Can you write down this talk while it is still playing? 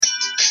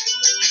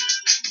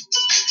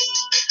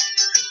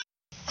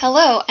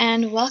Hello,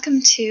 and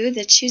welcome to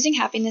the Choosing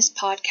Happiness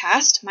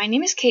podcast. My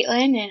name is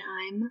Caitlin, and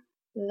I'm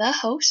the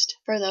host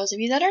for those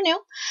of you that are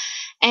new.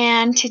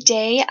 And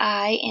today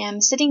I am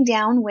sitting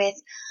down with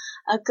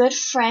a good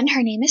friend.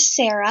 Her name is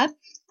Sarah.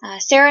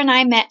 Sarah and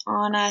I met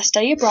on a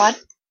study abroad,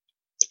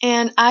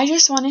 and I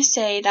just want to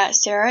say that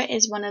Sarah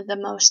is one of the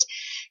most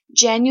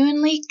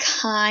genuinely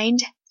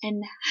kind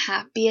and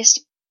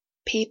happiest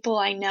people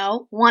I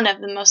know, one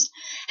of the most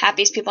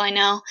happiest people I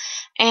know,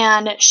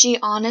 and she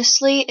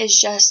honestly is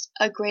just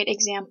a great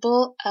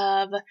example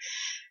of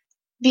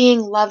being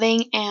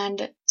loving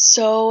and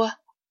so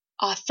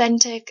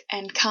authentic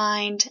and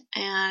kind,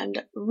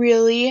 and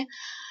really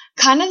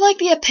kind of like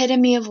the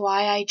epitome of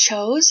why I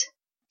chose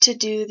to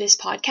do this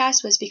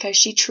podcast was because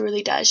she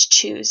truly does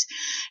choose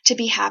to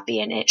be happy,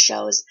 and it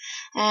shows.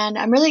 And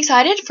I'm really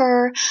excited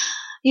for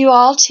you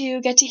all to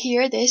get to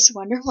hear this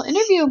wonderful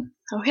interview.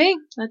 Okay,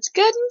 let's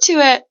get into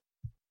it.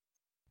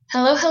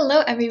 Hello,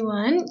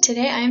 everyone.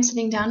 Today I am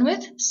sitting down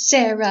with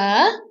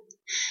Sarah.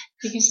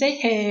 You can say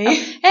hey.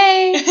 Oh,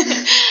 hey.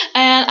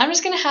 And I'm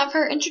just going to have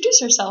her introduce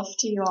herself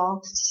to you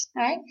all.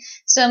 All right.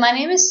 So my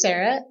name is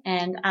Sarah,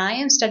 and I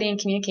am studying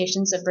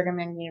communications at Brigham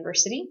Young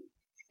University.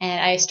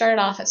 And I started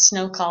off at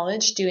Snow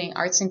College doing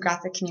arts and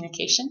graphic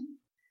communication.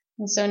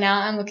 And so now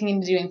I'm looking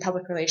into doing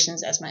public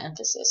relations as my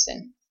emphasis.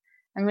 And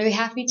I'm really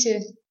happy to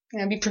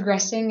be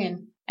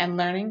progressing and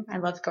learning. I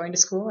love going to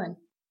school, and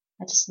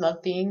I just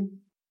love being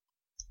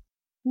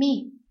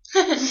me.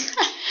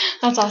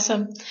 That's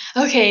awesome.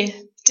 Okay,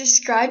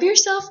 describe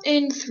yourself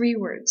in 3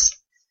 words.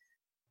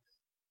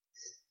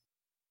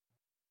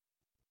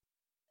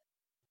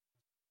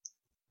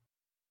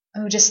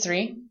 Oh, just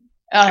 3?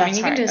 Oh, I mean,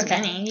 you can do as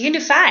many. You can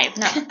do 5.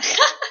 No.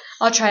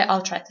 I'll try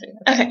 3.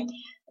 Okay.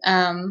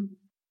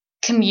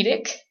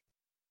 Comedic.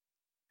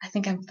 I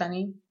think I'm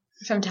funny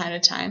from time to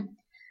time.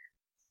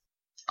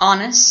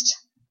 Honest.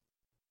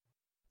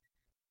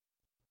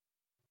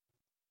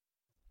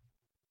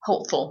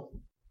 Hopeful.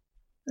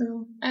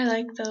 Oh, I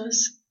like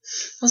those.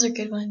 Those are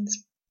good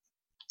ones.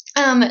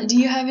 Do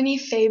you have any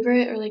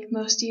favorite or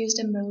most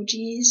used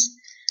emojis?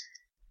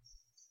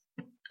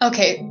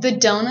 Okay, the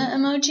donut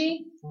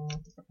emoji.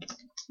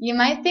 You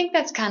might think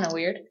that's kind of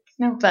weird.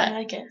 No, but I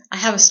like it. I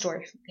have a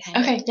story behind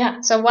it. Okay, yeah.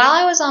 So while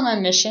I was on my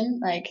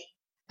mission,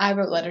 I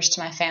wrote letters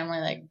to my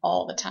family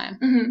all the time.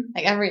 Mm-hmm.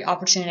 Every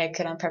opportunity I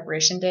could on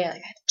preparation day, I had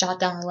to jot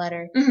down a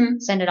letter, mm-hmm.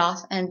 send it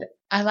off, and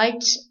I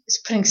liked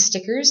putting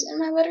stickers in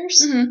my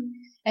letters. Mm-hmm.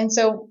 And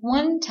so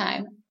one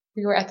time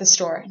we were at the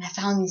store and I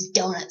found these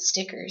donut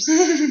stickers,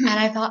 and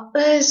I thought, oh,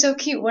 that's so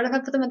cute. What if I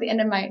put them at the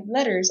end of my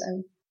letters?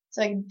 And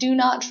it's do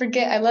not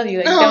forget I love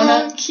you,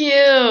 donut. Oh,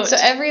 cute. So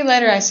every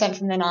letter I sent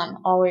from then on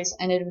always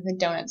ended with a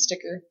donut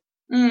sticker.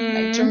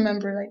 To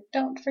remember,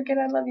 don't forget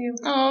I love you.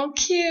 Oh,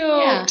 cute.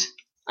 Yeah.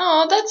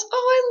 Oh,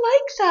 I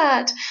like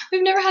that.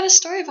 We've never had a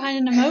story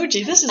behind an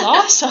emoji. This is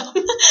awesome.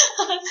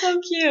 That's so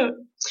cute.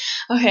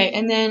 Okay,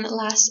 and then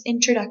last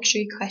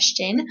introductory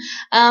question.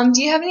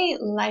 Do you have any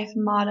life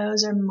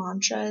mottos or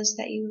mantras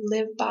that you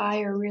live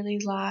by or really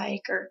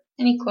like, or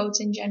any quotes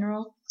in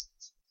general?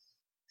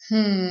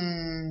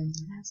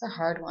 That's a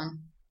hard one.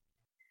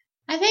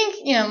 I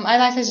think, my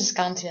life has just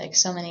gone through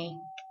so many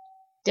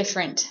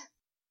different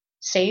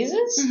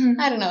phases. Mm-hmm.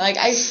 I don't know.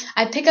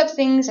 I pick up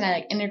things and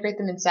I integrate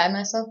them inside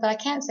myself, but I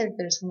can't say that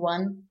there's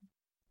one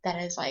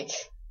that is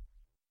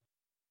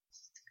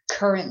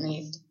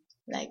currently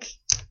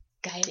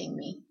guiding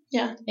me.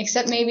 Yeah.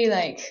 Except maybe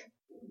I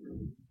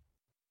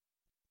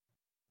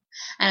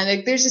don't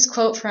know, there's this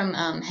quote from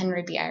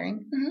Henry B.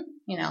 Eyring,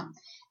 mm-hmm.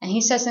 And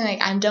he says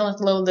something I'm done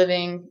with low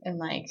living,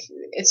 and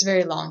it's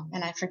very long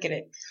and I forget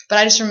it, but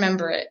I just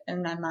remember it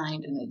in my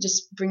mind, and it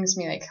just brings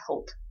me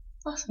hope.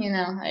 Awesome.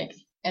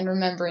 And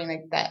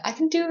remembering that I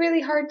can do really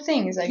hard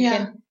things.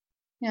 Can,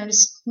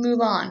 just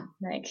move on,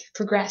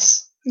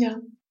 progress. Yeah.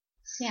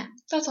 Yeah.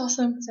 That's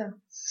awesome. So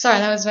sorry,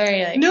 that was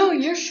very No,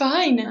 you're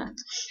fine.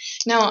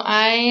 No,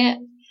 I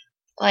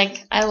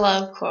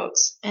love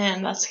quotes,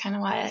 and that's kind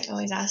of why I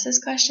always ask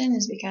this question,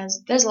 is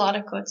because there's a lot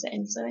of quotes that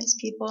influence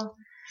people,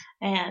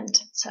 and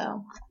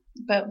so,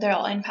 but they'll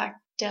all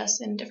impact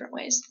us in different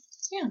ways.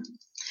 Yeah.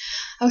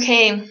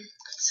 Okay. Well,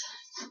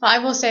 I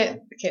will say,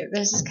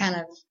 this is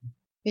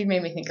you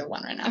made me think of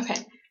one right now.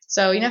 Okay.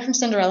 So, from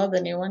Cinderella,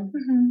 the new one,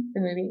 mm-hmm.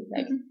 the movie,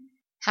 mm-hmm.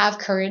 have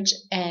courage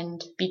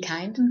and be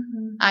kind.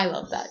 Mm-hmm. I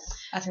love that.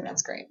 I think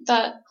that's great.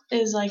 That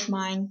is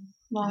mine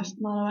life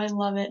motto. I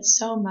love it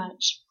so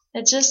much.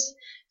 It's just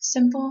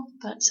simple,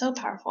 but so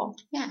powerful.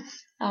 Yeah.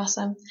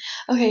 Awesome.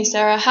 Okay,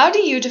 Sarah, how do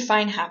you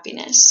define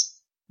happiness?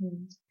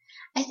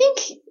 I think,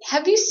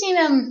 have you seen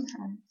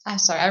I'm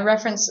sorry, I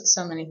reference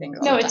so many things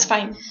all the time. No, it's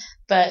fine.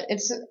 But I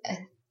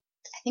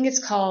think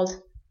it's called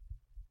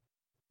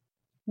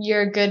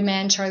You're a Good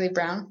Man, Charlie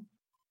Brown.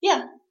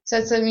 Yeah. So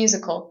it's a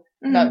musical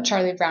about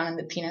Charlie Brown and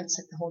the Peanuts,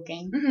 the whole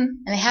gang. Mm-hmm.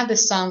 And they have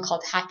this song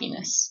called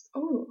Happiness.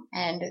 Ooh.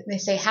 And they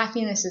say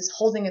happiness is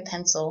holding a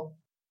pencil,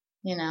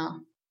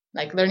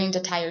 learning to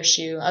tie your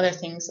shoe, other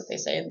things that they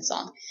say in the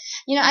song.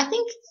 I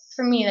think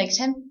for me,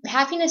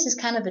 happiness is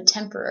kind of a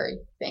temporary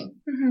thing.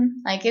 Mm-hmm.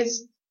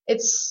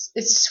 it's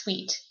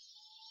sweet.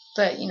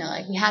 But,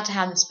 like, we have to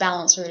have this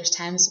balance where there's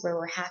times where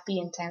we're happy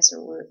and times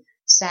where we're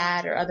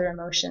sad or other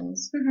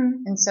emotions.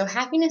 Mm-hmm. And so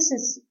happiness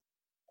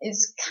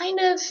is kind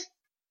of,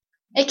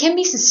 it can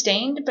be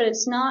sustained, but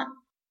it's not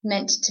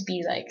meant to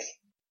be like,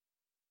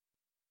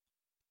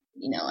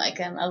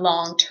 a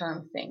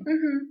long-term thing.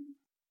 Mm-hmm.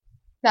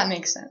 That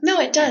makes sense. No,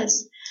 it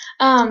does.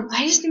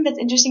 I just think that's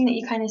interesting that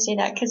you kind of say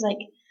that because, like,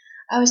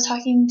 I was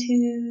talking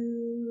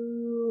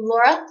to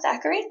Laura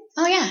Zachary.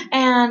 Oh, yeah.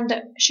 And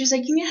she was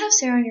like, you need to have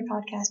Sarah on your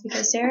podcast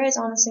because Sarah is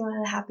honestly one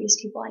of the happiest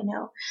people I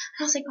know. And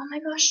I was like, oh my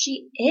gosh,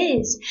 she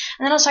is.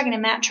 And then I was talking to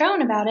Matt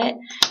Trone about it,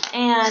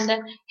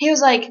 and he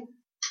was like,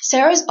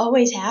 Sarah's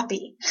always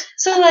happy.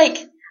 So, like,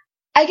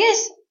 I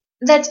guess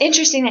that's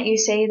interesting that you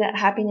say that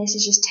happiness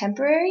is just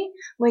temporary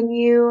when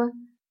you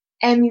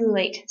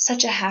emulate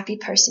such a happy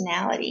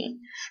personality.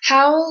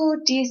 How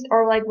do you,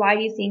 or like, why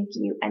do you think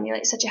you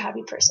emulate such a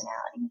happy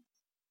personality?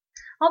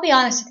 I'll be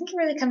honest, I think it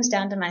really comes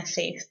down to my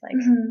faith, like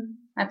Mm-hmm.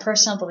 my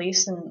personal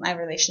beliefs and my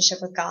relationship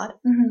with God.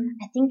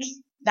 Mm-hmm. I think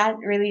that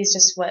really is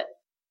just what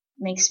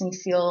makes me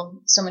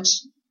feel so much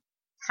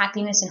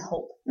happiness and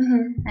hope.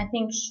 Mm-hmm.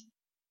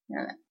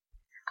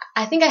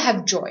 I think I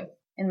have joy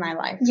in my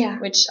life. Yeah.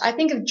 Which I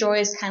think of joy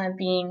as kind of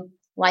being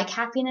like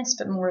happiness,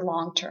 but more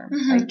long term.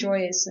 Mm-hmm. Like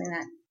joy is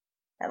something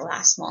that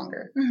lasts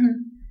longer.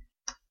 Mm-hmm.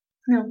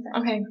 No,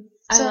 okay.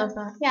 I love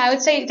that. Yeah, I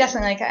would say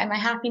definitely like my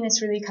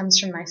happiness really comes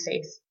from my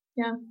faith.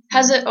 Yeah.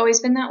 Has it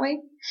always been that way?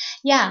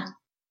 Yeah,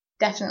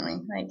 definitely.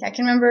 Like I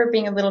can remember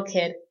being a little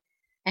kid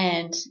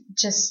and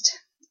just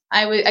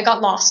I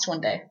got lost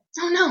one day.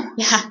 Oh no.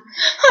 Yeah.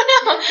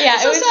 Oh no. Yeah,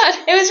 So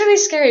sad. it was really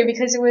scary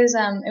because it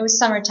was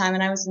summertime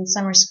and I was in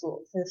summer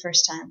school for the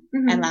first time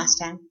Mm-hmm. and last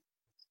time.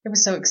 It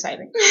was so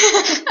exciting.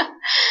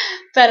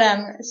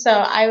 But so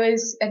I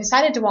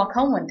decided to walk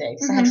home one day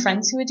because I had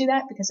friends who would do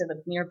that because they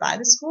lived nearby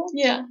the school.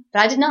 Yeah.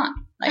 But I did not.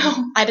 Like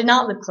I did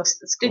not live close to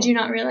the school. Did you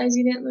not realize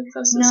you didn't live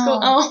close to No. school?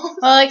 Oh.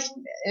 Well, like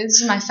this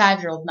is my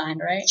 5-year-old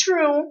mind, right?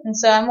 True. And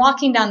so I'm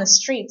walking down the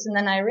streets and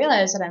then I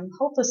realize that I'm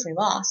hopelessly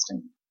lost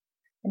and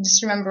I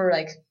just remember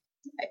like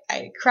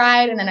I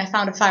cried and then I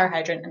found a fire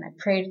hydrant and I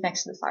prayed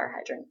next to the fire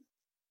hydrant.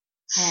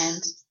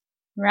 And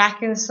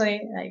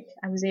miraculously, like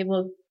I was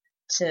able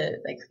to,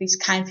 like these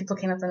kind people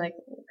came up and like,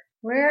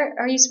 where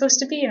are you supposed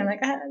to be? And I'm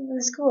like,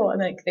 the school. And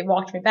like they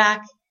walked me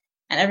back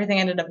and everything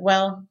ended up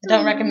well. I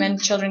don't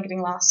recommend children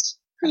getting lost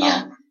at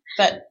all.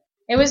 But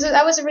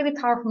that was a really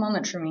powerful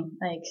moment for me.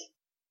 Like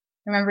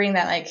remembering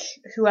that like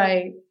who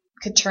I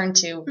could turn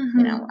to,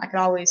 I could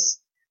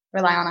always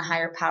rely on a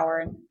higher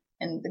power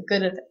and the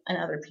good in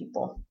other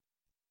people.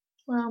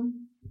 Wow.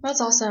 That's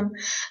awesome.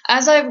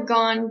 As I've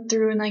gone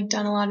through and like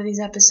done a lot of these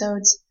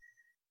episodes,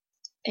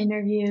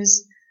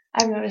 interviews,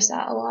 I've noticed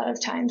that a lot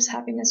of times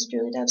happiness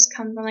really does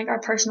come from like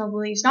our personal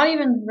beliefs, not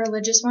even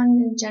religious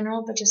one in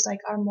general, but just like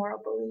our moral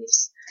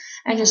beliefs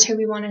and just who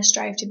we want to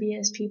strive to be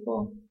as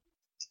people.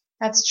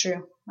 That's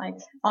true. Like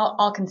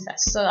I'll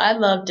confess. So I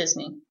love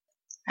Disney.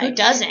 Who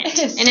doesn't?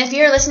 And if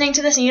you're listening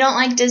to this and you don't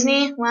like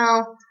Disney,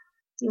 well,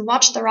 you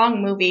watched the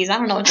wrong movies. I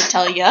don't know what to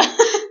tell you.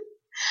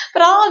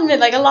 But I'll admit,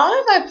 like a lot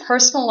of my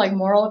personal like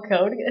moral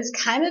code has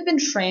kind of been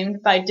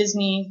framed by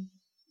Disney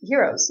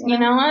heroes. You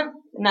know what?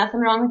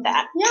 Nothing wrong with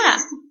that. Yeah.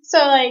 So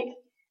like,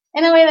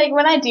 in a way, like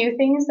when I do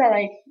things that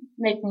like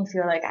make me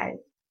feel like I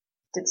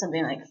did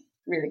something like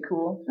really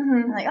cool,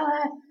 I'm like,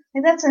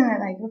 like that's something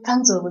that like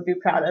Rapunzel would be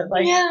proud of.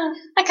 Like, yeah,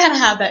 I kind of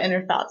have that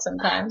inner thought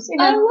sometimes. You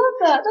know? I love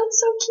that.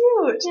 That's so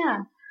cute. Yeah.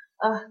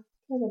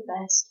 They're the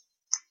best.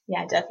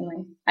 Yeah,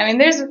 definitely. I mean,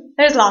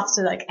 there's lots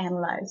to like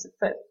analyze,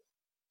 but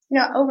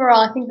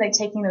overall, I think like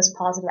taking those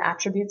positive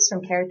attributes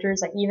from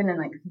characters, like even in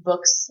like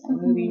books and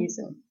movies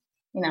and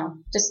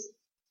just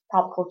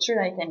pop culture,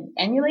 like and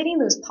emulating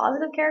those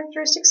positive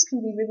characteristics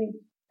can be really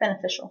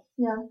beneficial.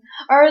 Yeah.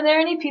 Are there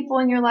any people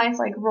in your life,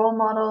 like role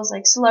models,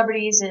 like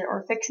celebrities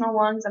or fictional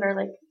ones that are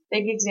like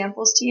big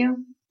examples to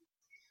you?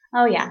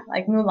 Oh yeah,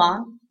 like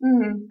Mulan.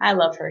 Mm-hmm. I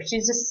love her.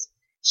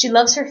 She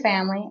loves her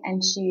family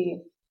and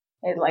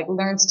it like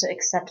learns to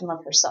accept and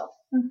love herself.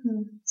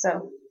 Mm-hmm.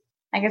 So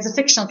I guess a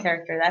fictional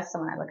character, that's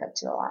someone I look up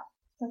to a lot.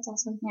 That's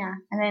awesome. Yeah.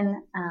 And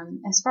then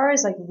as far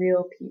as like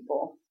real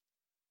people,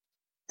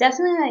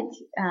 definitely like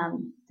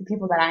the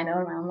people that I know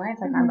in my own life,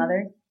 like my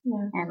mother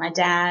and my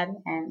dad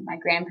and my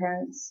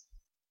grandparents.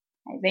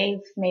 Like,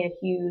 they've made a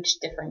huge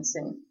difference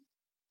in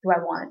who I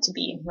wanted to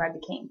be and who I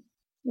became.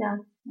 Yeah.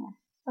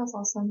 That's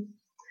awesome.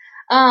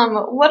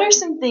 What are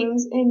some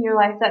things in your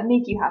life that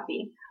make you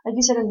happy? Like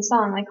you said in the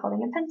song, like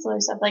holding a pencil or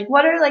stuff. Like,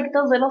 what are like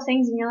the little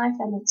things in your life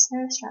that make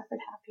Sarah Stratford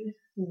happy?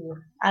 Ooh,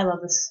 I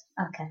love this.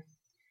 Okay.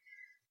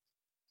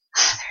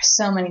 There's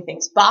so many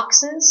things.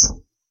 Boxes.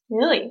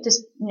 Really?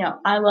 Just,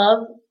 I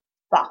love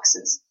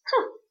boxes.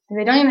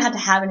 They don't even have to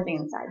have anything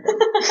inside them.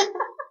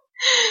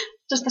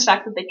 Just the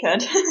fact that they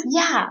could.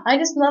 Yeah, I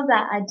just love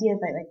that idea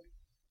that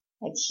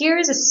like here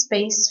is a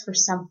space for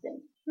something.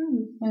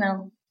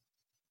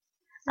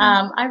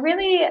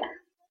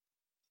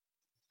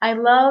 I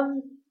love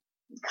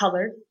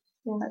color,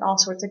 like all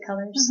sorts of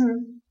colors.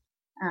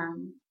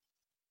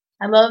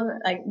 I love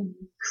like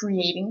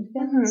creating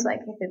things. Like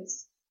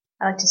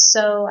I like to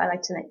sew. I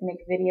like to like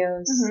make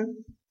videos.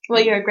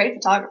 Well, you're a great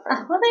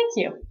photographer. Well, thank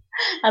you.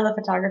 I love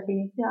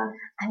photography. Yeah.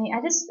 I mean,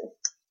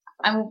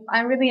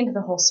 I'm really into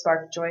the whole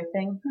spark joy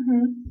thing.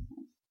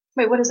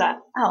 Wait, what is that?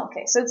 Oh,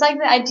 okay. So it's like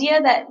the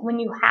idea that when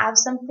you have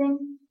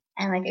something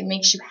and like it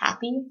makes you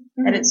happy,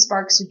 that it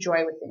sparks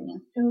joy within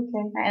you.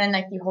 Okay. And then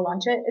like you hold on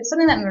to it. It's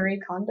something that Marie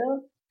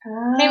Kondo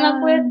came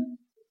up with.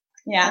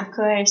 Yeah. Of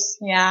course.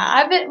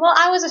 Yeah.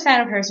 I was a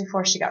fan of hers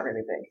before she got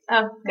really big.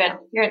 Oh, good.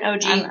 You're an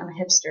OG. I'm a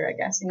hipster, I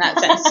guess, in that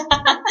sense.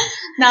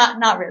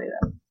 Not really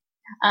though.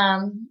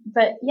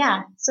 But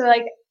yeah, so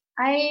like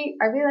I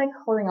really like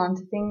holding on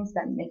to things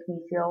that make me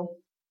feel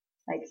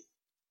like,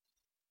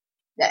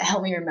 that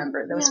help me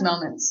remember those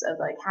moments of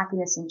like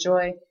happiness and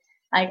joy.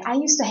 Like I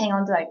used to hang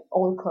on to like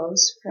old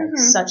clothes for like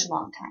such a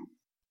long time.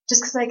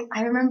 Just cause like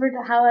I remembered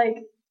how like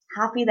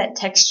happy that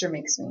texture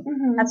makes me.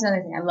 That's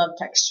another thing. I love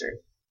texture.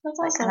 That's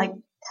awesome. Like, I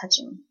like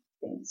touching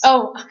things.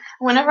 Oh,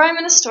 whenever I'm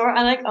in a store,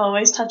 I like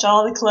always touch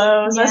all the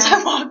clothes as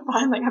I walk by.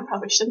 I'm like, I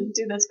probably shouldn't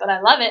do this, but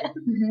I love it.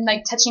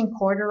 Like touching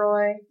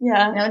corduroy.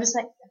 Yeah. You know, just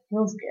like it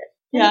feels good.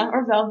 Yeah,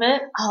 or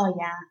velvet. Oh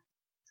yeah.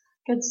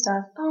 Good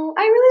stuff. Oh,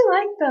 I really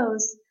like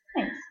those.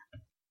 Thanks.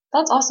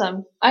 That's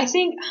awesome. I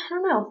think, I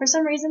don't know, for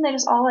some reason they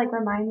just all like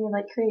remind me of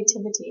like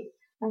creativity.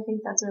 I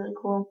think that's really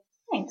cool.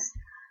 Thanks.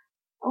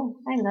 Oh,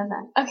 I love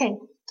that. Okay.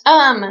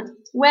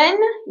 When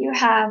you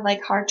have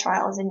like hard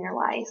trials in your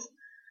life,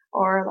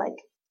 or like,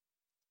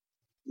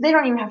 they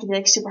don't even have to be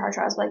like super hard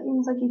trials, but like,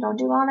 even if like you don't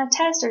do well on a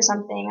test or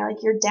something, or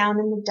like you're down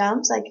in the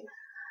dumps, like,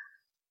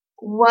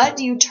 what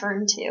do you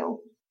turn to?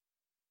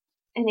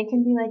 And it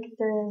can be like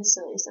the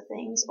silliest of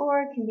things,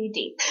 or it can be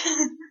deep.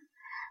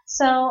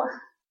 So,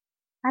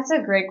 that's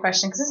a great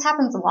question, because this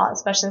happens a lot,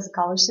 especially as a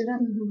college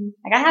student.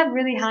 Like, I have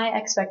really high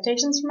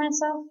expectations for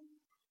myself,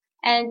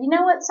 and you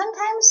know what?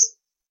 Sometimes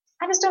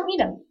I just don't meet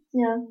them.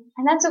 Yeah.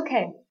 And that's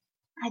okay.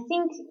 I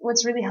think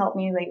what's really helped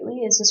me lately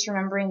is just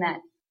remembering that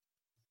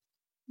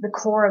the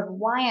core of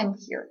why I'm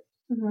here.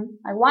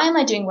 Like, why am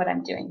I doing what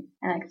I'm doing?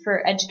 And like,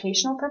 for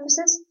educational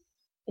purposes,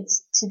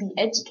 it's to be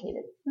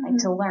educated, like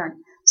to learn.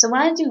 So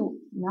when I do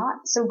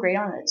not so great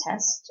on a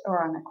test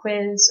or on a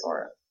quiz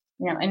or,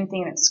 you know,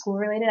 anything that's school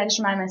related, I just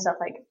remind myself,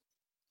 like,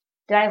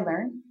 did I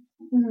learn?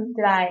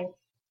 Did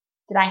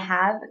I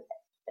have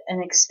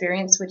an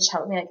experience which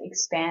helped me like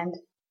expand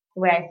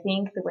the way I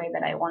think, the way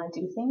that I want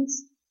to do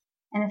things?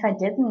 And if I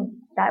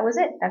didn't, that was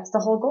it. That's the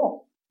whole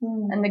goal.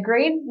 And the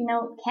grade, you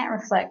know, can't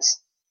reflect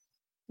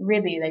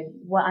really like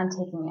what I'm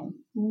taking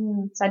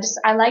in. So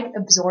I like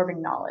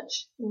absorbing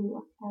knowledge.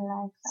 I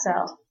like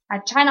that. So I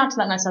try not to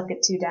let myself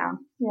get too down.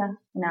 Yeah.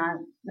 You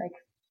know, like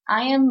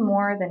I am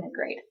more than a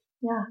grade.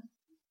 Yeah.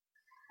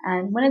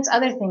 And when it's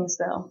other things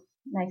though,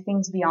 like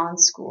things beyond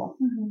school,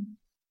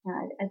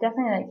 I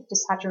definitely like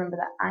just have to remember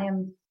that I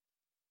am,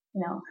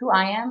 you know, who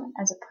I am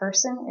as a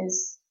person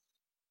is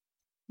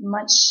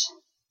much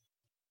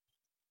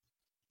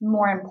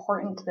more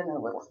important than the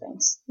little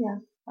things. Yeah.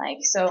 Like,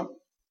 so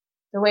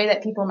the way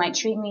that people might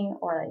treat me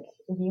or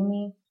like view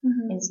me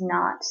is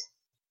not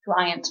who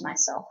I am to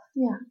myself.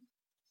 Yeah.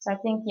 So I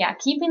think, yeah,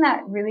 keeping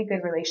that really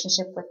good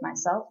relationship with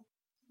myself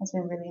has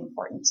been really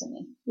important to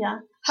me. Yeah.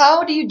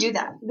 How do you do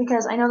that?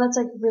 Because I know that's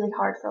like really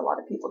hard for a lot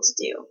of people to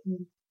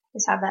do,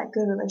 is have that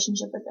good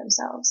relationship with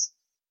themselves.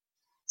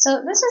 So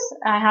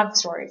I have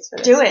stories for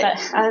this. Do it.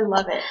 I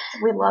love it.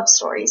 We love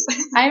stories.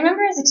 I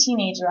remember as a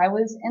teenager, I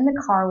was in the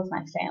car with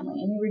my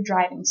family and we were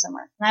driving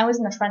somewhere and I was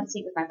in the front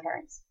seat with my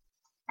parents.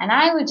 And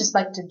I would just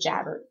like to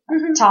jabber,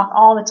 talk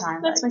all the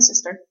time. That's like, my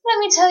sister. Let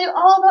me tell you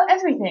all about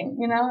everything,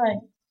 you know, like,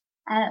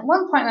 and at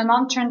one point my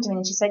mom turned to me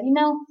and she said, you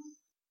know,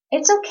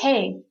 it's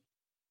okay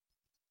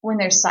when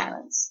there's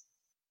silence.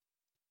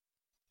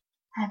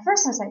 And at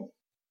first I was like,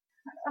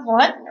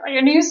 what are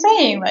you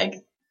saying? Like,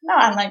 no,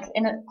 I'm like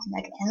in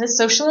a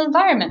social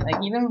environment,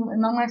 like even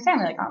among my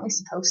family, like aren't we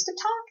supposed to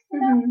talk? You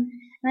know?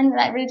 And then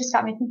that really just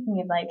got me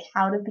thinking of like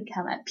how to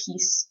become at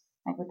peace,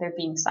 like with there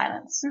being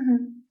silence.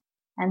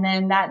 And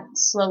then that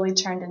slowly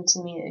turned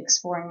into me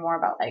exploring more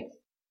about like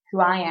who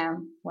I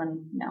am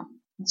when, you know,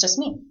 it's just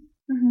me.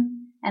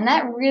 And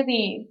that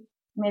really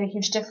made a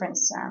huge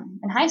difference.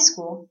 In high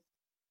school,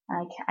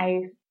 like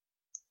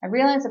I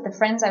realized that the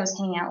friends I was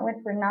hanging out with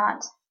were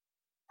not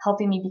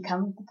helping me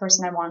become the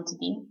person I wanted to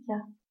be.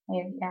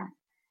 Yeah.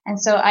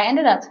 And so I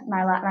ended up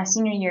my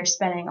senior year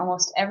spending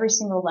almost every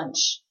single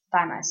lunch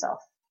by myself,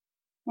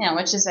 you know,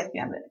 which is like,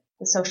 you know,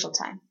 the social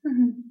time.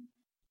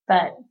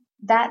 But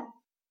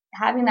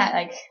having that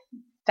like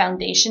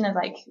foundation of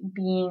like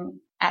being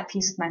at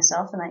peace with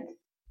myself and like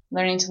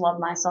learning to love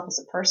myself as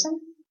a person,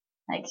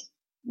 like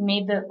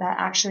made that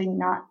actually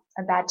not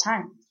a bad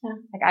time. Yeah.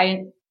 Like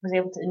I was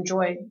able to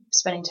enjoy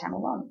spending time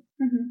alone.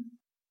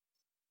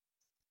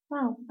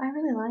 Wow, I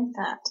really like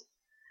that.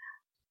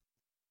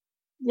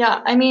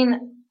 Yeah, I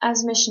mean,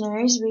 as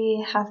missionaries,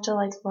 we have to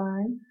like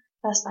learn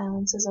that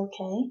silence is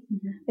okay,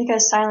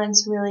 because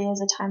silence really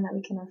is a time that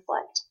we can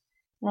reflect.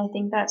 And I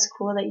think that's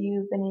cool that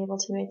you've been able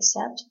to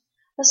accept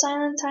the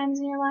silent times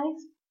in your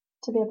life.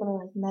 to be able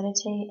to like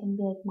meditate and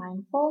be like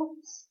mindful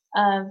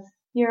of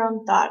your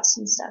own thoughts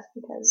and stuff,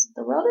 because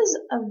the world is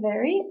a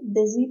very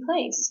busy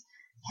place.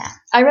 Yeah.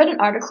 I read an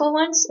article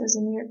once, it was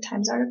a New York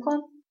Times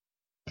article,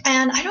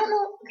 and I don't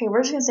know, okay,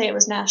 we're just gonna say it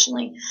was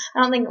nationally.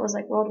 I don't think it was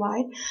like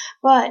worldwide,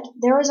 but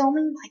there was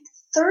only like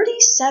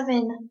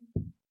 37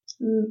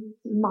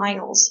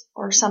 miles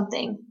or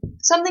something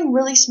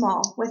really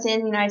small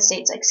within the United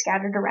States, like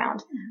scattered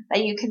around,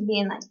 that you could be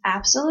in like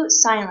absolute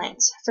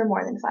silence for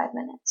more than 5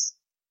 minutes.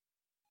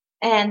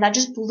 And that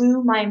just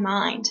blew my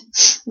mind.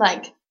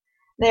 Like,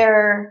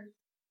 there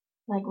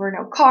were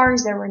no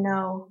cars, there were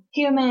no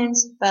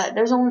humans, but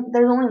there's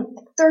only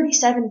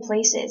 37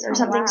 places or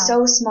something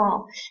so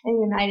small in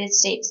the United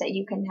States that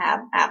you can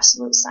have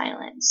absolute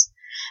silence.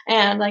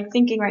 And like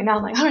thinking right now,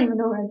 I'm like, I don't even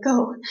know where I'd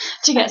go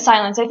to get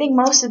silence. I think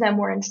most of them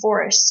were in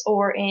forests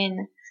or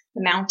in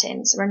the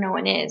mountains where no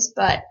one is,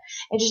 but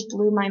it just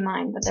blew my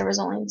mind that there was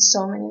only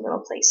so many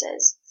little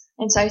places.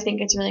 And so I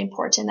think it's really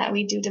important that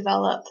we do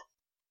develop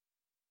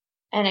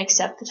and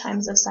accept the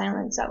times of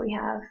silence that we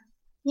have.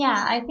 Yeah,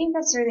 I think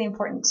that's really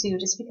important too,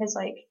 just because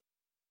like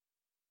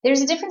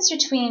there's a difference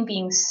between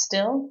being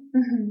still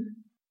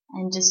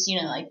and just,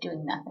 like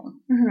doing nothing.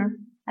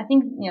 I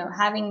think,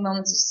 having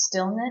moments of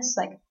stillness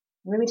like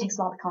really takes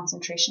a lot of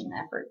concentration and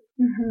effort.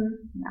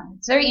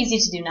 It's very easy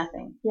to do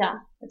nothing. Yeah.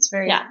 It's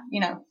very, how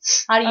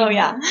do you? Oh,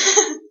 yeah.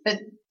 But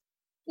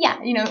yeah,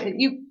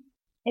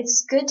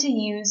 it's good to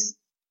use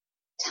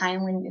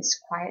time when it's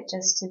quiet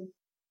just to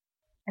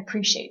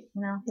appreciate,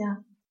 Yeah.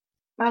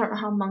 I don't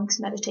know how monks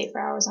meditate for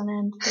hours on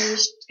end. They're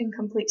just in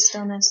complete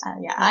stillness.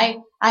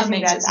 I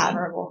think that's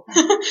admirable.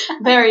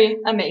 Very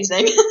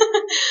amazing.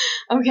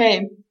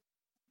 Okay.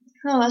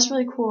 Oh, that's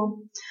really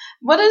cool.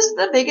 What is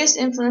the biggest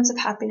influence of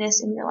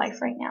happiness in your life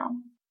right now?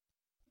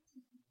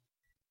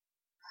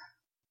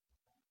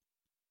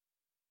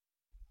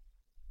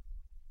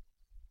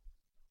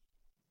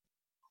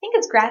 I think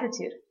it's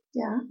gratitude.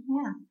 Yeah.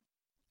 Yeah.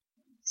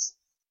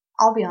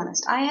 I'll be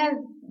honest. I have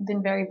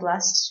been very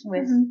blessed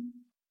with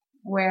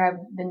where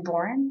I've been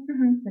born,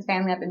 the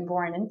family I've been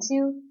born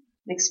into,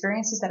 the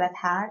experiences that I've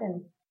had,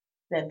 and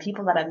the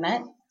people that I've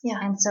met. Yeah.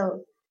 And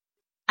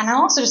I'm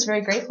also just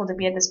very grateful to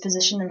be at this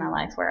position in my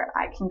life where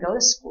I can go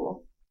to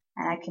school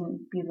and I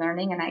can be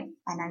learning, and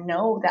I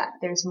know that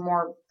there's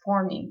more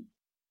for me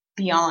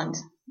beyond,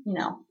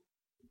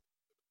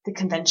 the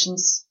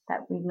conventions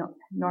that we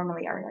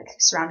normally are like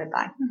surrounded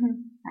by.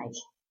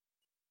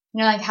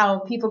 Like how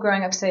people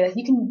growing up say that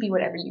you can be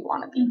whatever you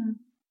want to be. And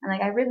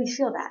like I really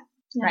feel that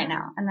right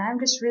now, and I'm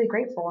just really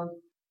grateful.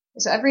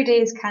 And so every day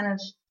is kind of,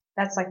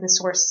 that's like the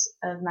source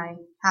of my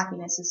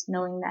happiness, is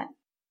knowing that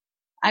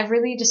I've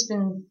really just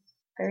been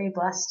very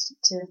blessed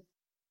to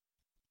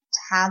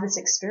have this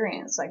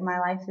experience. Like my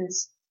life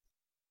is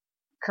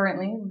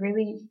currently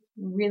really,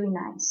 really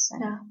nice,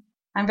 and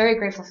I'm very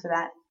grateful for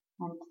that.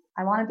 And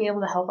I want to be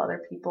able to help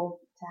other people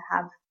to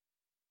have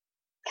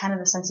kind of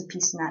a sense of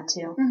peace in that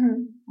too.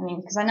 I mean,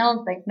 because I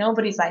know like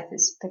nobody's life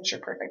is picture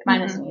perfect.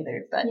 Mine isn't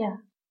either, but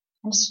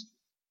I'm just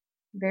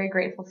very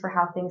grateful for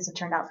how things have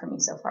turned out for me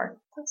so far.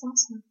 That's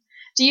awesome.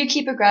 Do you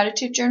keep a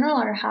gratitude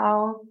journal, or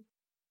how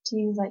do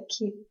you like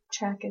keep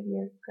track of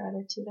your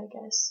gratitude, I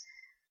guess?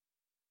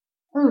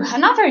 Ooh,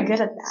 I'm not very good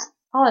at that.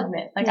 I'll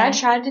admit. Like I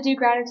tried to do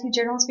gratitude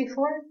journals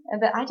before,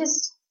 but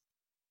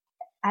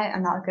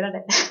I'm not good at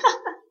it.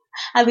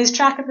 I lose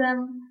track of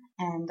them,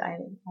 and I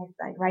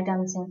write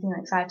down the same thing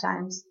like 5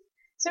 times.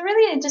 So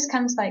really it just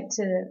comes like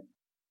to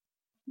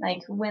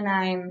like when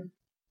I'm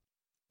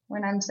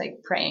just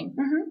like praying,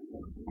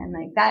 and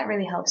like that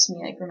really helps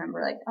me like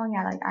remember like, oh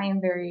yeah, like I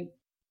am very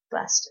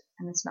blessed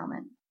in this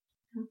moment.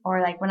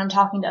 Or like when I'm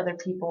talking to other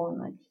people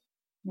and like,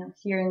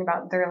 hearing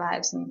about their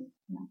lives and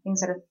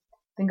things that have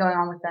been going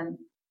on with them.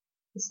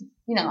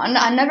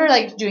 I'm never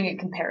like doing a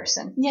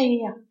comparison.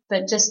 Yeah.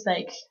 But just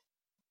like,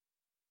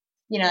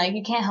 like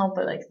you can't help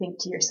but like think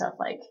to yourself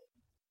like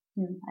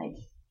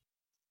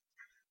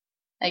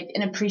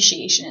an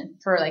appreciation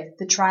for like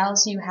the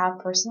trials you have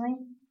personally,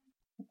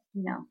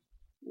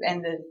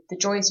 and the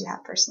joys you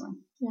have personally.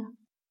 Yeah.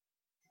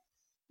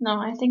 No,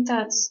 I think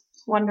that's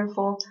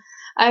wonderful.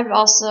 I've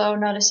also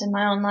noticed in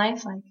my own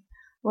life, like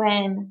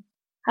when,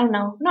 I don't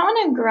know, not when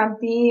I'm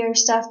grumpy or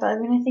stuff, but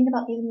when I think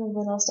about even the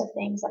littlest of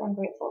things that I'm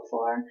grateful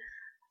for,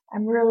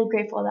 I'm really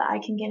grateful that I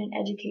can get an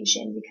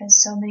education,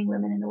 because so many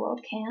women in the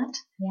world can't.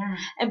 Yeah.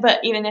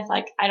 But even if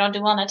like I don't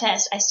do well on a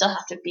test, I still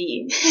have to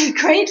be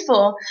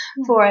grateful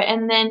for it.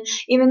 And then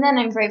even then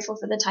I'm grateful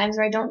for the times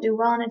where I don't do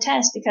well on a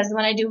test, because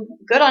when I do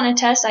good on a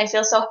test, I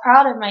feel so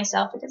proud of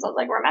myself, because I was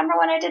like, remember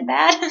when I did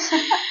bad?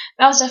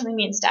 That was definitely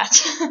me in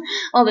stats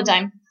all the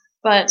time.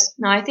 But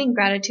no, I think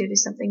gratitude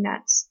is something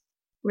that's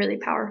really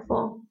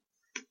powerful.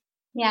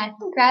 Yeah, I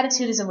think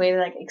gratitude is a way to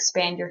like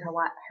expand your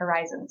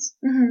horizons.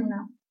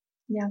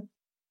 Yeah.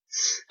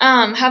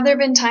 Have there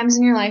been times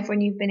in your life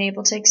when you've been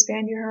able to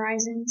expand your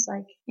horizons,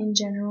 like in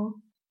general?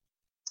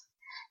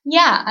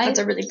 Yeah. That's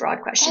a really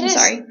broad question,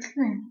 sorry.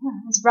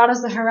 As broad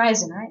as the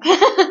horizon, right?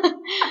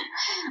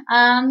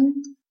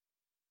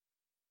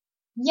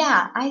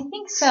 Yeah, I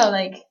think so.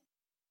 Like,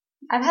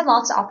 I've had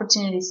lots of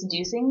opportunities to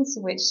do things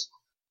which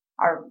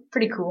are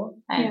pretty cool,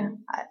 and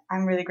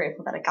I'm really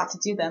grateful that I got to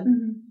do them.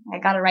 Mm-hmm. I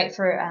got to write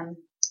for a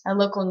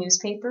local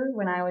newspaper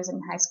when I was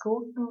in high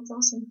school. Oh, that's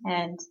awesome.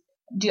 And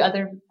do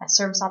other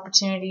service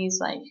opportunities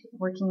like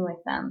working with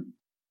them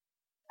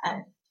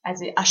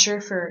as an usher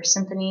for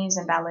symphonies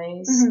and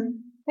ballets,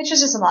 which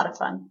was just a lot of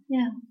fun.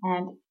 Yeah.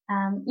 And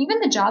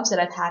even the jobs that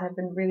I've had have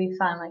been really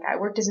fun. Like I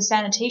worked as a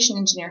sanitation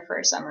engineer for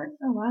a summer.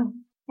 Oh, wow.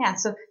 Yeah,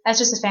 so that's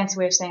just a fancy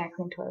way of saying I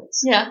clean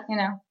toilets. Yeah. You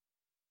know?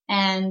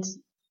 And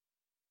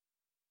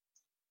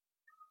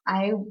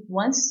I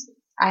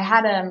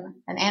had an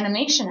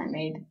animation I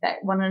made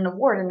that won an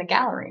award in the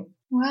gallery.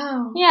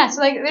 Wow. Yeah,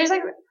 so like there's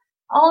like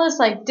all this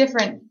like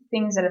different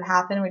things that have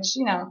happened, which,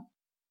 you know,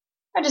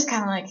 are just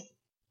kind of like,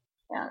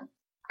 you know,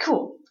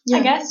 cool. Yeah.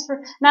 I guess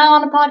for now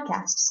on a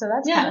podcast, so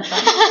that's kind of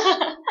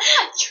fun.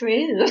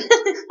 True.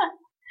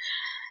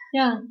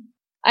 Yeah.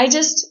 And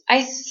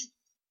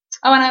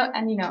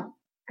you know,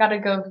 gotta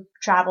go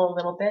travel a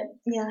little bit.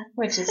 Yeah.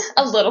 Which is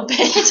a little bit.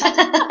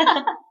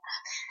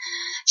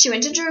 She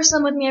went to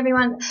Jerusalem with me,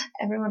 everyone.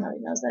 Everyone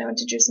already knows that I went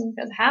to Jerusalem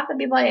because half the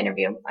people I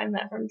interview I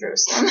met from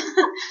Jerusalem.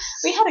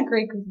 We had a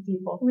great group of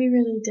people. We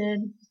really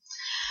did.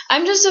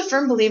 I'm just a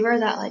firm believer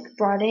that like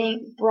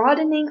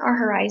broadening our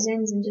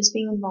horizons and just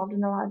being involved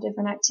in a lot of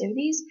different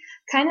activities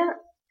kind of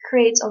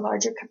creates a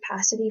larger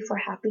capacity for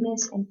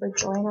happiness and for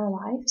joy in our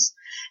lives.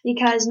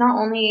 Because not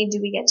only do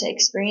we get to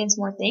experience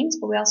more things,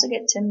 but we also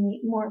get to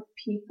meet more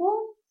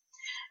people.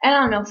 And I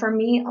don't know, for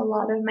me, a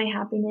lot of my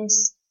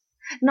happiness,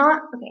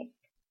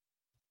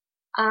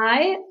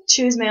 I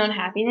choose my own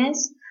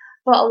happiness,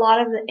 but a lot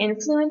of the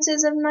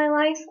influences of my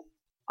life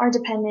are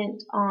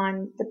dependent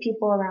on the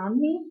people around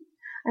me.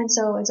 And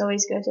so it's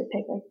always good to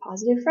pick like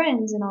positive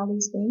friends and all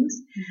these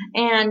things. Mm-hmm.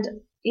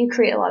 And you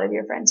create a lot of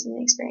your friends from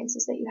the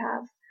experiences that you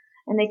have.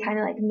 And they kind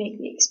of like make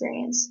the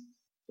experience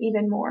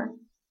even more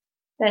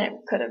than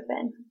it could have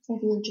been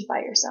if you were just by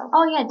yourself.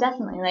 Oh yeah,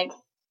 definitely. Like,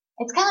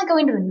 it's kind of like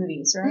going to the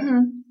movies, right?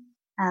 Mm-hmm.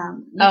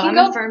 I'm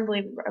a firm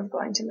believer of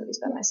going to movies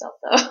by myself,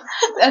 though.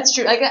 That's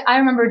true. Like, I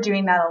remember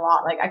doing that a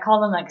lot. Like, I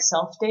call them, like,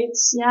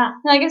 self-dates. Yeah.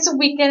 Like, it's a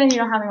weekend and you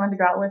don't have anyone to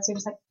go out with, so you're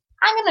just like,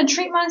 I'm gonna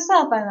treat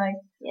myself. I'm, like,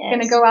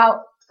 gonna go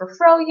out for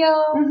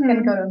froyo,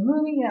 gonna go to a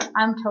movie. Yeah,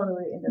 I'm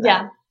totally into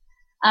that.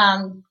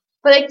 Yeah.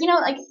 But, like, you know,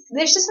 like,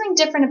 there's just something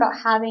different about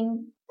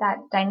having that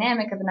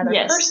dynamic of another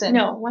person.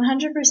 No,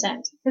 100%.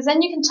 Because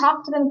then you can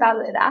talk to them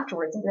about it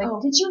afterwards and be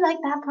like, did you like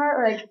that part?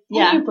 Or like,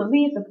 can you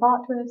believe the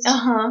plot twist?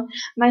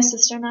 My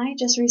sister and I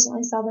just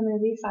recently saw the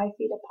movie 5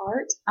 Feet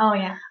Apart. Oh,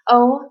 yeah.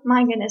 Oh,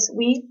 my goodness.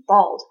 We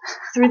bawled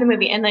through the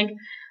movie. And like,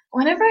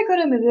 whenever I go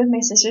to a movie with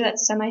my sister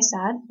that's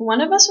semi-sad,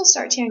 one of us will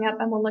start tearing up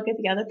and we'll look at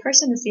the other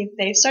person to see if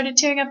they've started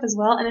tearing up as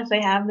well. And if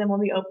they have, then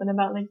we'll be open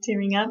about like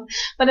tearing up.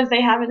 But if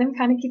they haven't, then we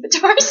kind of keep it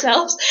to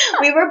ourselves.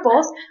 We were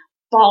both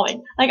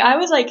bawling. Like, I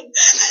was like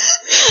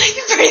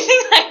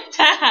breathing like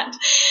that.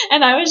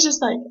 And I was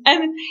just like,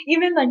 and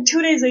even like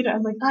 2 days later,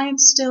 I'm like, I am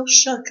still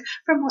shook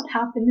from what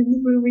happened in the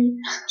movie.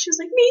 She was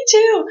like, me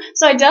too.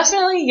 So I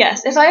definitely,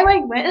 yes, if I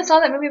like went and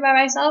saw that movie by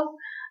myself,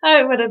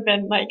 it would have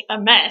been like a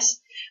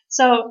mess.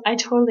 So I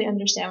totally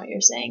understand what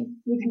you're saying.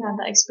 You can have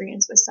that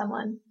experience with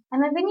someone.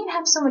 And then you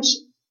have so much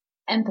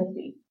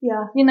empathy.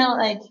 Yeah. You know,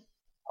 like,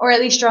 or at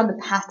least you're on the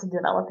path to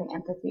developing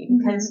empathy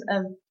because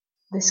of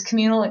this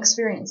communal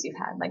experience you've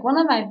had. Like, one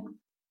of my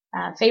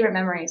favorite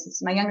memories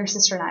is my younger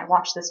sister and I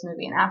watched this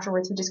movie, and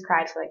afterwards we just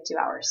cried for like 2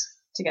 hours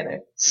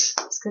together. It's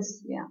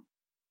because, you know,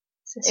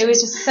 it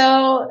was just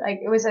so,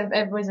 like, it was a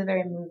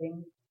very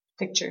moving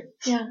picture.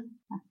 Yeah.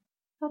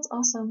 That's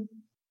awesome.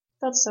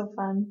 That's so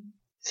fun.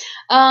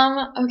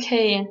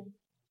 Okay.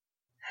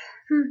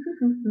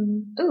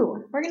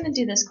 Ooh, we're gonna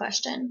do this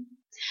question.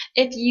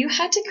 If you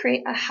had to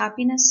create a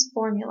happiness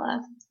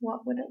formula,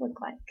 what would it look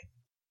like?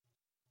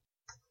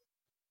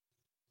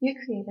 You're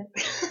creative.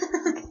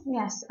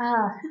 Yes.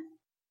 A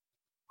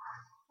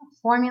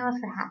formula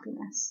for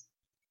happiness.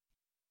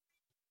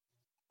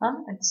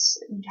 Well,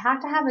 you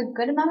have to have a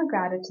good amount of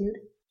gratitude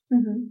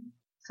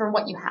for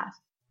what you have,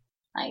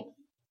 like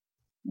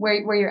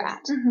where you're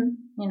at. You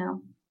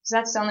know, so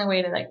that's the only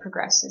way to like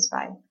progress is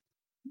by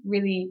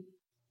really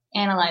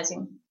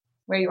analyzing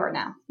where you are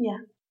now. Yeah.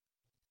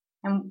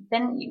 And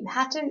then you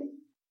have to,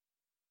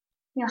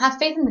 you know, have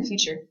faith in the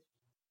future,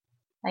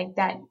 like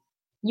that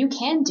you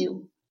can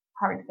do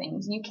hard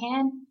things. You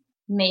can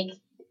make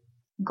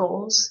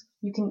goals.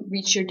 You can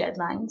reach your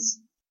deadlines.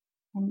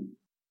 And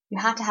you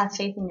have to have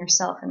faith in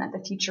yourself and that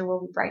the future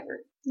will be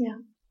brighter. Yeah.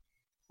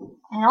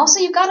 And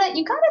also you gotta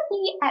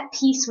be at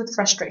peace with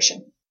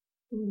frustration.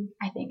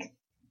 I think.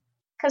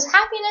 Because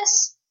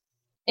happiness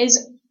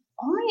is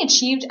only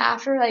achieved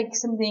after like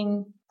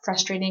something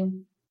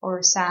frustrating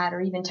or sad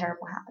or even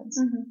terrible happens.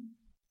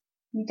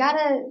 You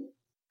gotta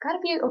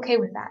be okay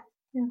with that.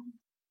 Yeah.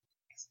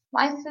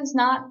 Life is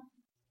not,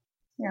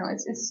 you know,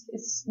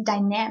 it's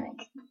dynamic.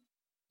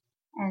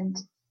 And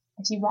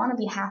if you want to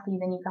be happy,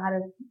 then you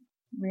gotta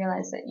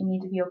realize that you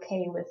need to be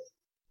okay with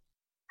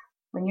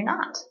when you're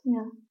not.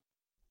 Yeah.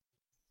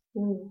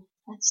 Ooh,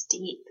 that's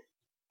deep.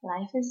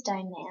 Life is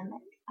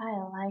dynamic. I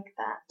like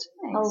that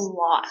a Thanks.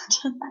 lot.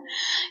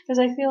 Because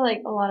I feel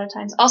like a lot of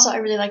times, also I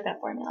really like that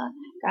formula,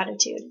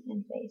 gratitude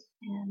and faith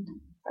and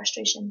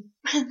frustration.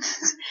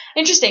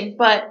 Interesting,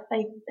 but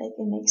like it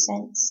makes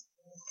sense.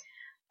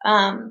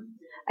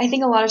 I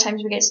think a lot of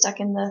times we get stuck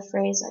in the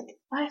phrase like,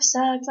 life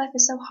sucks, life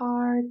is so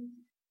hard,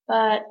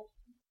 but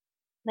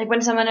like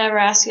when someone ever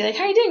asks you like,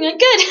 how are you doing? You're like,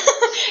 good.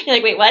 You're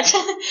like, wait, what?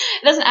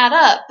 It doesn't add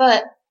up,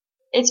 but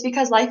it's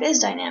because life is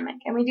dynamic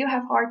and we do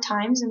have hard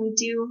times and we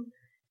do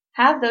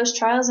have those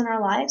trials in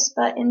our lives,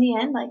 but in the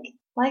end, like,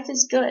 life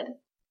is good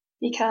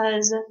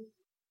because,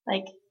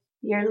 like,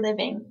 you're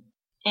living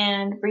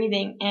and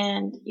breathing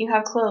and you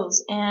have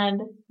clothes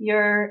and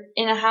you're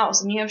in a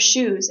house and you have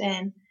shoes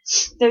and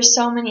there's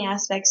so many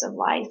aspects of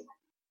life,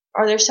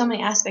 or there's so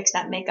many aspects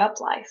that make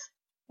up life.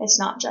 It's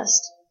not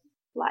just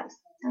life.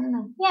 I don't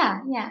know.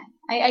 Yeah.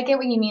 I get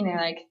what you mean there.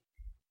 Like,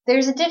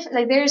 there's a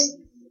there's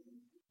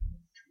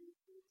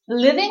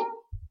living,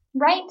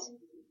 right?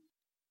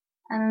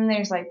 And then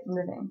there's like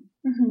living.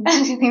 Mm-hmm.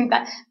 I think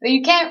that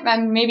you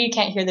can't, maybe you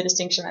can't hear the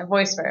distinction in my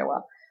voice very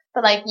well,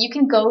 but like you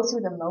can go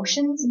through the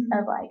motions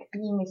of like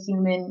being a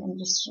human and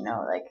just,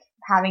 like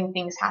having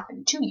things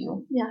happen to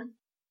you. Yeah.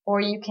 Or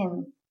you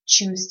can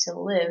choose to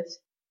live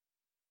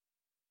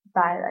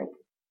by like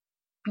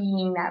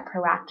being that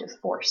proactive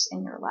force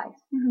in your life.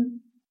 Mm-hmm.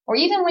 Or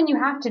even when you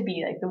have to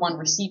be like the one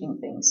receiving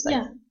things,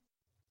 like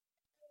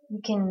you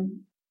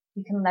can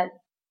let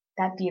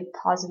that be a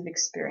positive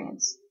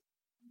experience.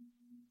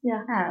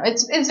 Yeah. I don't know.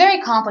 It's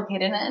very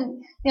complicated,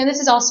 and this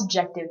is all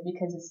subjective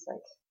because it's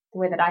like the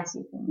way that I see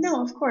things.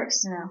 No, of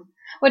course.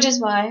 Which is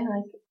why,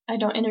 like, I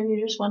don't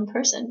interview just one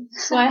person.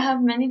 So I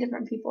have many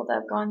different people that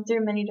have gone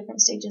through many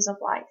different stages of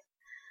life.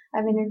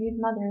 I've interviewed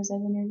mothers,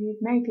 I've interviewed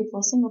married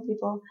people, single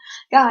people,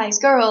 guys,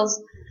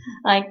 girls,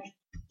 like,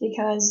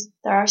 because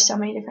there are so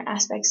many different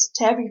aspects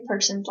to every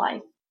person's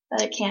life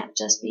that it can't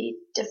just be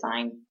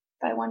defined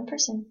by one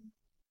person.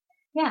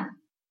 Yeah.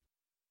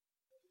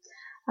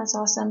 That's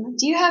awesome.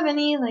 Do you have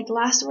any, like,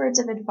 last words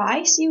of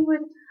advice you would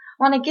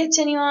want to give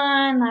to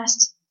anyone?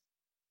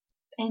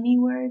 Any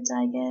words,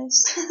 I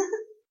guess?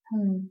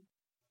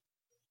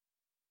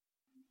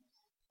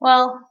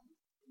 Well,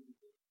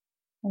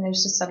 and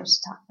there's just so much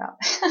to talk about.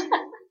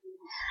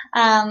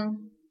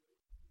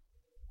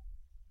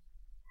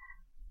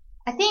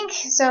 I think,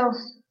 so,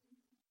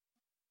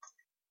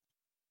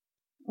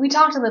 we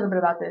talked a little bit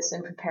about this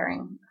in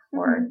preparing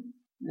for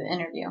the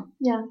interview.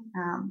 Yeah.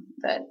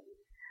 But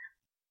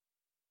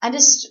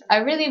I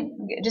really,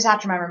 just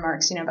after my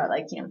remarks, about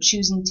like,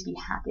 choosing to be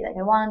happy, like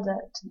I wanted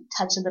to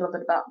touch a little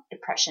bit about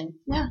depression.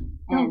 Yeah.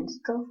 And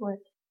go for it.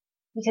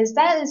 Because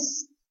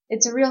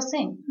it's a real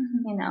thing,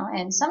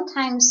 and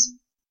sometimes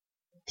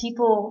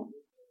people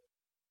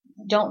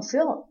don't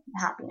feel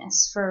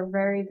happiness for a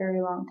very,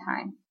 very long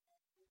time.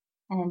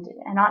 And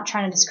I'm not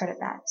trying to discredit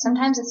that.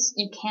 Sometimes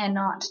you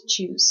cannot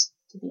choose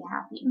to be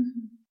happy.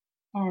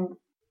 And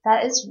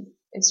that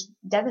it's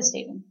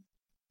devastating.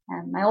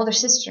 And my older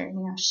sister,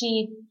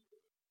 she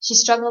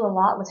struggled a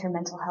lot with her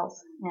mental health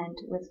and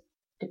with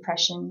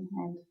depression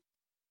and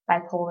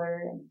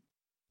bipolar, and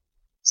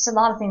just a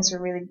lot of things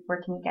were really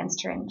working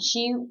against her. And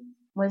she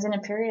was in a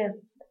period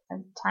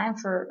of time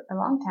for a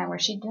long time where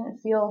she didn't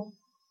feel,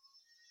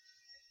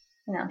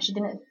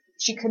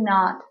 she could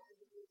not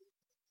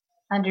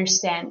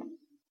understand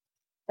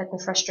that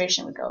the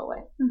frustration would go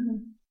away.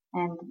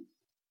 And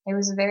it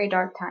was a very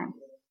dark time.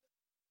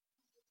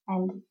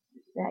 And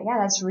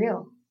that's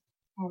real.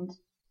 And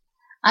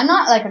I'm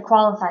not like a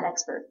qualified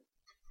expert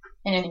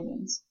in any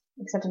means,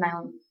 except in my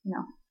own,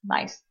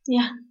 life.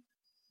 Yeah.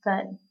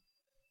 But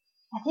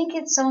I think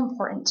it's so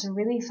important to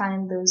really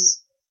find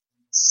those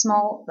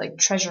small, like,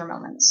 treasure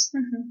moments.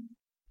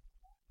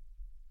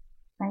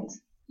 Right?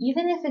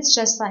 Even if it's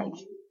just like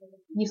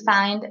you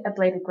find a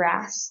blade of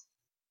grass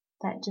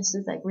that just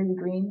is like really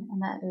green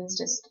and that is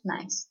just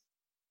nice.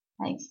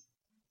 Like,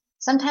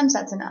 sometimes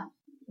that's enough.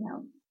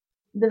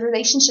 The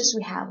relationships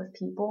we have with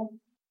people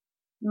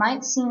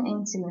might seem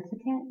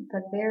insignificant,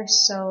 but they're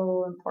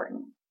so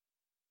important.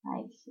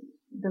 Like,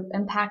 the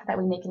impact that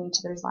we make in each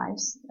other's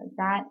lives, like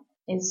that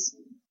is,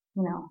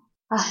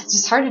 it's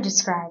just hard to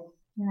describe,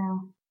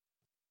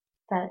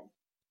 but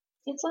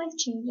it's life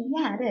changing.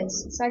 Yeah, it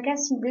is. So I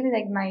guess really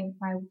like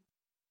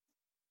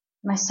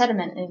my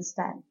sentiment is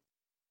that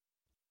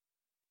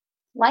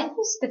life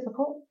is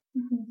difficult,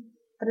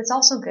 but it's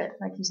also good,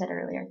 like you said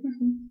earlier.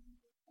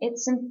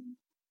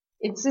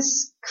 It's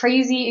this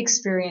crazy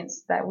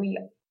experience that we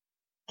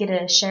get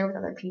to share with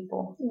other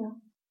people. Yeah.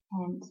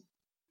 And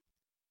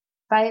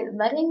by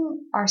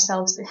letting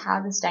ourselves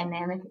have this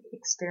dynamic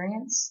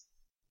experience,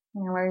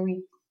 where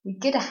we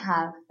get to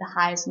have the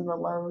highs and the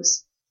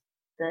lows,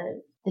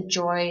 the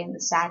joy and the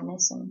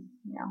sadness and,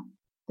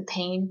 the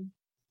pain,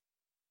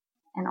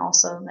 and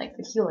also like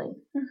the healing.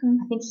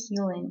 I think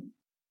healing,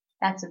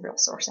 that's a real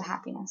source of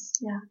happiness.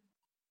 Yeah.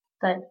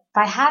 But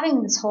by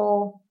having this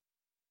whole,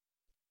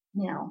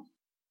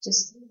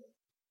 just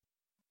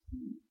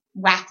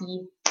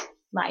wacky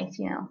life,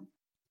 I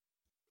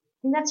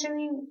think that's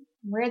really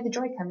where the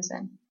joy comes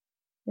in,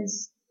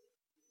 is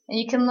And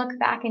you can look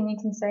back and you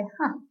can say,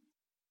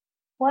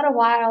 what a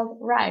wild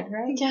ride,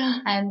 right? Yeah.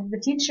 And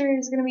the future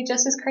is going to be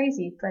just as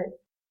crazy, but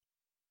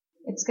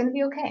it's going to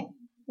be okay.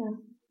 Yeah.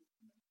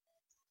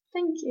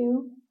 Thank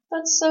you.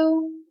 That's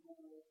so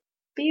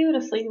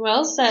beautifully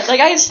well said.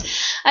 Like,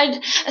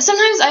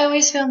 sometimes I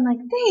always feel like,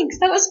 thanks,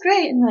 that was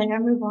great, and like I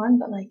move on,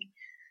 but like,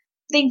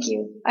 thank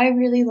you. I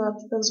really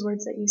loved those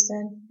words that you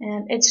said,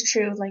 and it's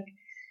true. Like,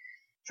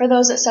 for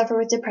those that suffer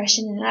with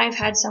depression, and I've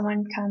had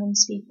someone come and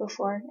speak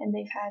before, and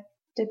they've had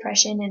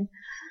depression, and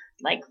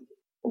like,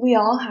 we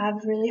all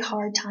have really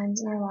hard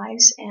times in our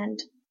lives, and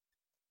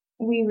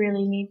we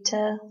really need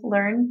to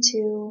learn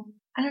to,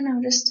 I don't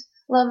know, just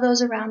love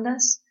those around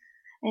us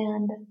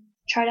and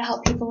try to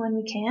help people when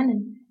we can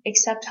and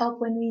accept help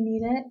when we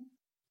need it,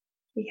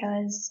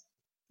 because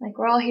like,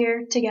 we're all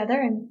here together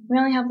and we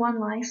only have one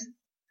life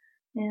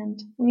and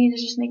we need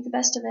to just make the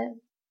best of it.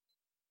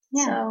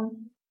 Yeah. So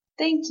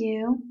thank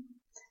you.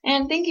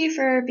 And thank you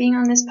for being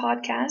on this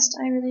podcast.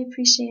 I really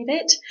appreciate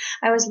it.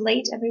 I was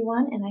late,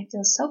 everyone, and I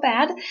feel so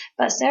bad,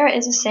 but Sarah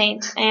is a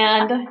saint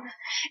and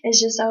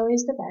is just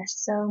always the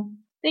best. So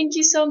thank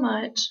you so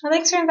much. Well,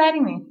 thanks for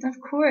inviting me. Of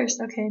course.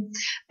 Okay.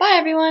 Bye,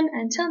 everyone.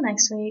 Until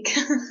next week.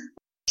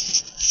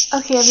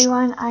 Okay,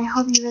 everyone. I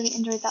hope you really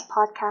enjoyed that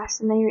podcast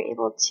and that you were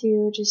able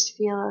to just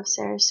feel of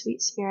Sarah's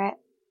sweet spirit.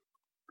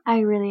 I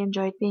really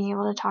enjoyed being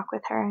able to talk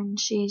with her, and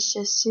she's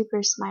just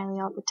super smiley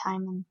all the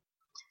time, and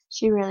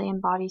she really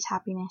embodies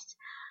happiness.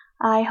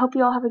 I hope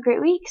you all have a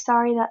great week.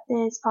 Sorry that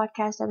this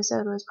podcast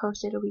episode was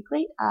posted a week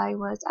late. I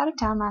was out of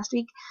town last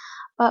week,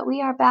 but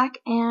we are back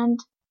and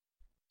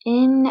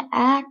in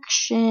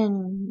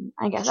action,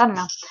 I guess. I don't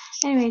know.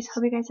 Anyways,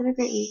 hope you guys have a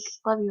great week.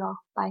 Love you all.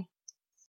 Bye.